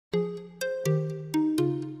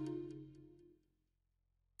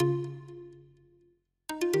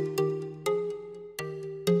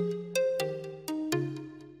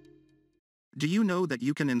you know that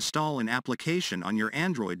you can install an application on your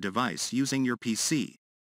Android device using your PC?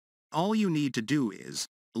 All you need to do is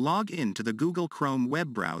log in to the Google Chrome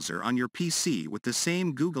web browser on your PC with the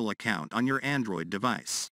same Google account on your Android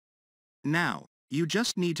device. Now, you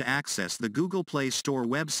just need to access the Google Play Store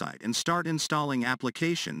website and start installing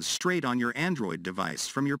applications straight on your Android device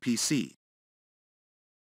from your PC.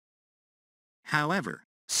 However,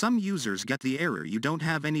 some users get the error you don't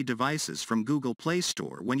have any devices from Google Play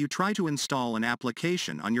Store when you try to install an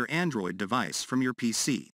application on your Android device from your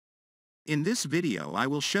PC. In this video I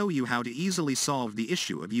will show you how to easily solve the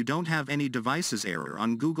issue of you don't have any devices error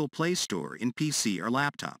on Google Play Store in PC or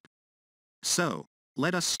laptop. So,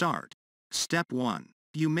 let us start. Step 1.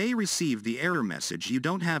 You may receive the error message you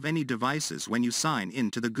don't have any devices when you sign in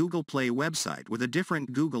to the Google Play website with a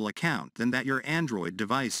different Google account than that your Android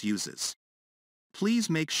device uses. Please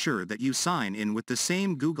make sure that you sign in with the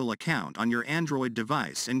same Google account on your Android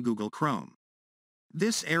device in Google Chrome.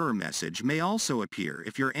 This error message may also appear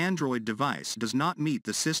if your Android device does not meet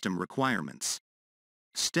the system requirements.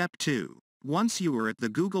 Step 2. Once you are at the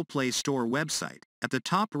Google Play Store website, at the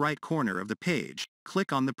top right corner of the page,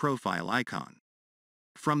 click on the profile icon.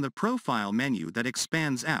 From the profile menu that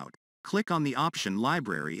expands out, click on the option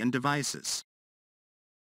Library and Devices.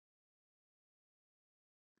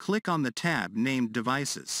 Click on the tab named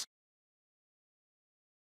Devices.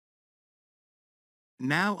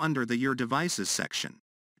 Now under the Your Devices section,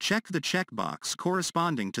 check the checkbox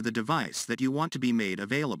corresponding to the device that you want to be made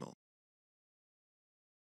available.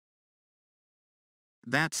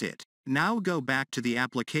 That's it. Now go back to the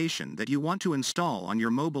application that you want to install on your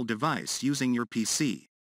mobile device using your PC.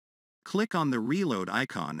 Click on the Reload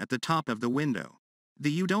icon at the top of the window.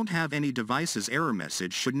 The You Don't Have Any Devices error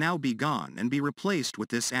message should now be gone and be replaced with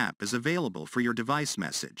this app is available for your device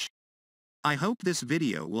message. I hope this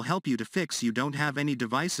video will help you to fix You Don't Have Any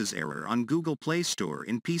Devices error on Google Play Store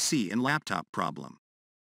in PC and laptop problem.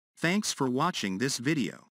 Thanks for watching this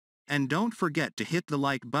video. And don't forget to hit the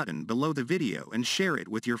like button below the video and share it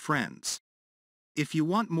with your friends. If you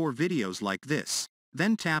want more videos like this,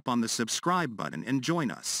 then tap on the subscribe button and join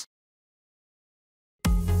us.